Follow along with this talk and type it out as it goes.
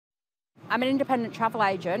I'm an independent travel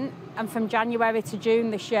agent, and from January to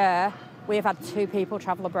June this year, we have had 2 people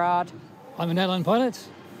travel abroad. I'm an airline pilot.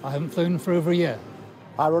 I haven't flown for over a year.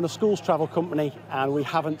 I run a schools travel company, and we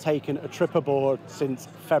haven't taken a trip aboard since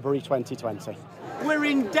February 2020. We're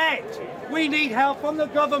in debt. We need help from the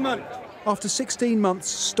government. After 16 months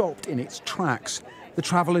stopped in its tracks, the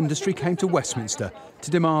travel industry came to Westminster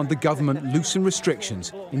to demand the government loosen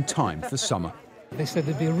restrictions in time for summer. They said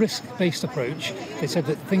there'd be a risk-based approach. They said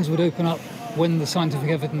that things would open up when the scientific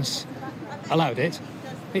evidence allowed it.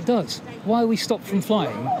 It does. Why are we stopped from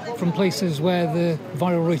flying from places where the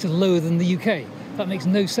viral rate is lower than the UK? That makes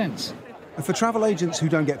no sense. And for travel agents who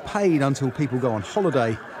don't get paid until people go on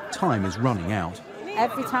holiday, time is running out.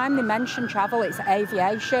 Every time they mention travel, it's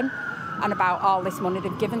aviation and about all this money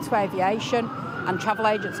they've given to aviation, and travel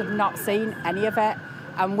agents have not seen any of it.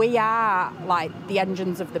 And we are like the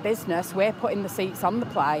engines of the business. We're putting the seats on the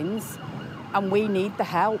planes, and we need the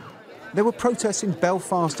help. There were protests in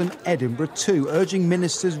Belfast and Edinburgh too, urging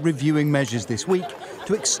ministers reviewing measures this week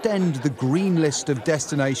to extend the green list of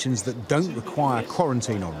destinations that don't require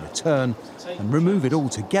quarantine on return and remove it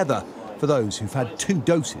altogether for those who've had 2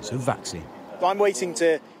 doses of vaccine. I'm waiting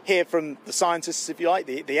to hear from the scientists, if you like,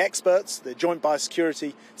 the experts. The Joint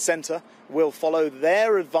Biosecurity Centre will follow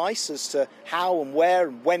their advice as to how and where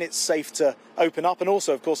and when it's safe to open up, and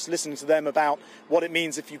also, of course, listening to them about what it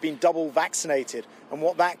means if you've been double vaccinated and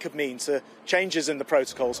what that could mean to changes in the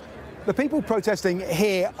protocols. The people protesting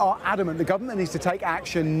here are adamant the government needs to take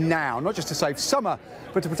action now, not just to save summer,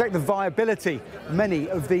 but to protect the viability of many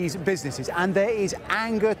of these businesses. And there is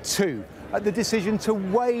anger too at the decision to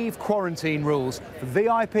waive quarantine rules for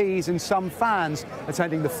VIPs and some fans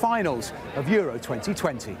attending the finals of Euro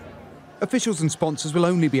 2020. Officials and sponsors will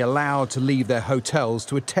only be allowed to leave their hotels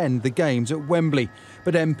to attend the games at Wembley,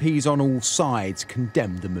 but MPs on all sides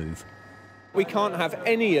condemned the move. We can't have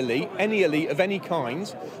any elite of any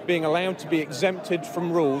kind, being allowed to be exempted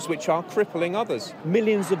from rules which are crippling others.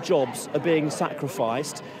 Millions of jobs are being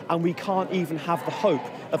sacrificed, and we can't even have the hope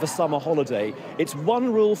of a summer holiday. It's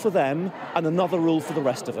one rule for them and another rule for the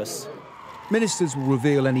rest of us. Ministers will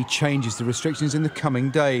reveal any changes to restrictions in the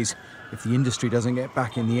coming days. If the industry doesn't get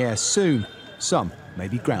back in the air soon, some may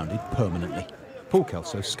be grounded permanently. Paul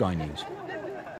Kelso, Sky News.